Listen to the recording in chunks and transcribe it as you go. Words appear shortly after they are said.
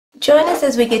Join us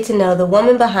as we get to know the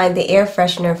woman behind the air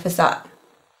freshener facade.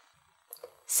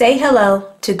 Say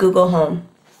hello to Google Home.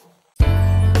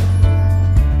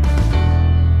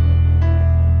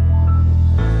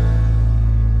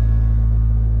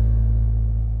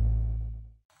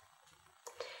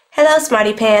 Hello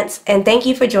Smarty Pants, and thank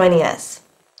you for joining us.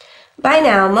 By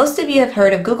now, most of you have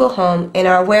heard of Google Home and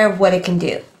are aware of what it can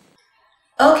do.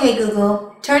 Okay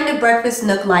Google, turn the breakfast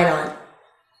nook light on.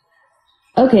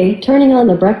 Okay, turning on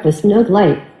the breakfast nook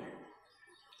light.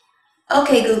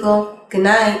 Okay Google, good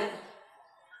night.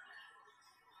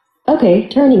 Okay,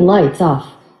 turning lights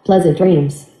off. Pleasant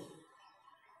dreams.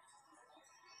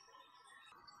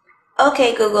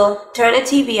 Okay Google, turn the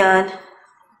TV on.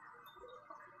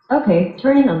 Okay,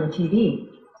 turning on the TV.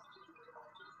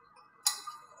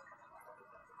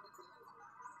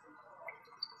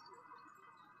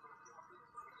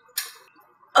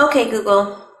 Okay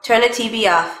Google, turn the TV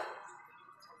off.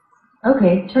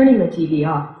 Okay, turning the TV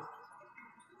off.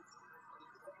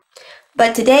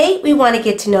 But today we want to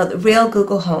get to know the real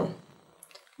Google Home.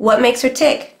 What makes her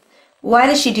tick? Why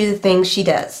does she do the things she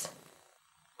does?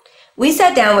 We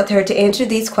sat down with her to answer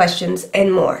these questions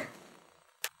and more.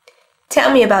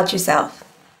 Tell me about yourself.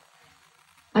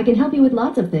 I can help you with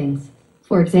lots of things.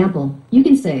 For example, you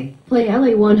can say, play LA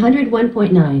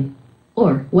 101.9,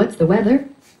 or what's the weather?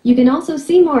 You can also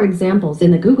see more examples in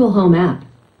the Google Home app.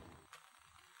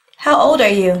 How old are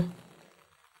you?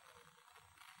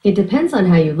 It depends on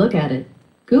how you look at it.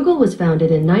 Google was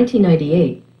founded in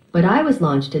 1998, but I was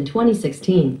launched in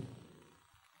 2016.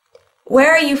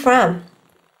 Where are you from?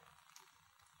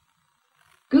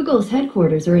 Google's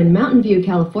headquarters are in Mountain View,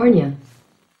 California.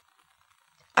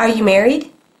 Are you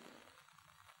married?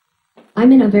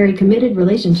 I'm in a very committed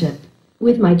relationship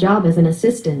with my job as an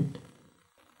assistant.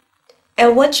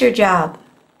 And what's your job?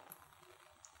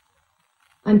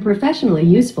 I'm professionally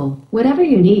useful. Whatever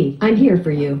you need, I'm here for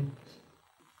you.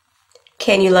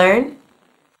 Can you learn?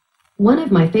 One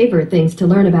of my favorite things to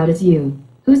learn about is you.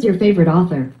 Who's your favorite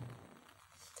author?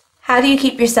 How do you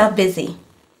keep yourself busy?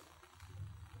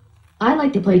 I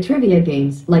like to play trivia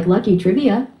games, like Lucky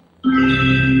Trivia.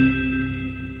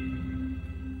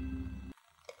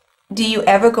 Do you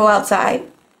ever go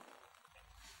outside?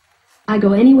 I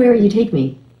go anywhere you take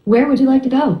me. Where would you like to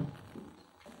go?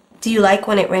 Do you like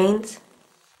when it rains?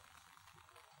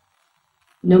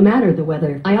 No matter the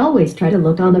weather, I always try to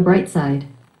look on the bright side.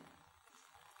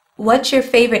 What's your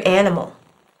favorite animal?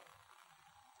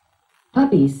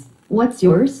 Puppies. What's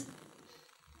yours?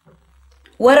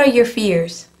 What are your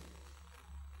fears?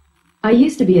 I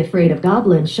used to be afraid of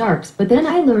goblin sharks, but then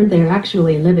I learned they're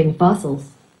actually living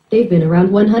fossils. They've been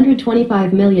around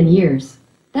 125 million years.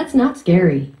 That's not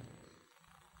scary.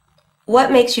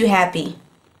 What makes you happy?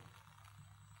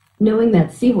 Knowing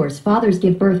that seahorse fathers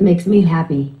give birth makes me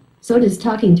happy. So does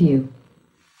talking to you.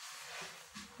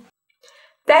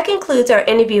 That concludes our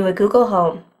interview with Google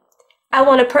Home. I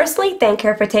want to personally thank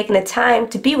her for taking the time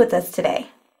to be with us today.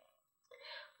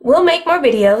 We'll make more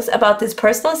videos about this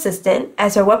personal assistant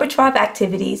as her repertoire of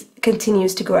activities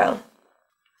continues to grow.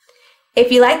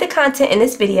 If you like the content in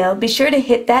this video, be sure to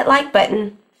hit that like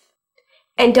button.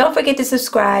 And don't forget to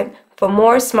subscribe for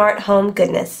more smart home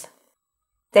goodness.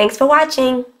 Thanks for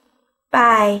watching.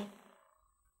 Bye.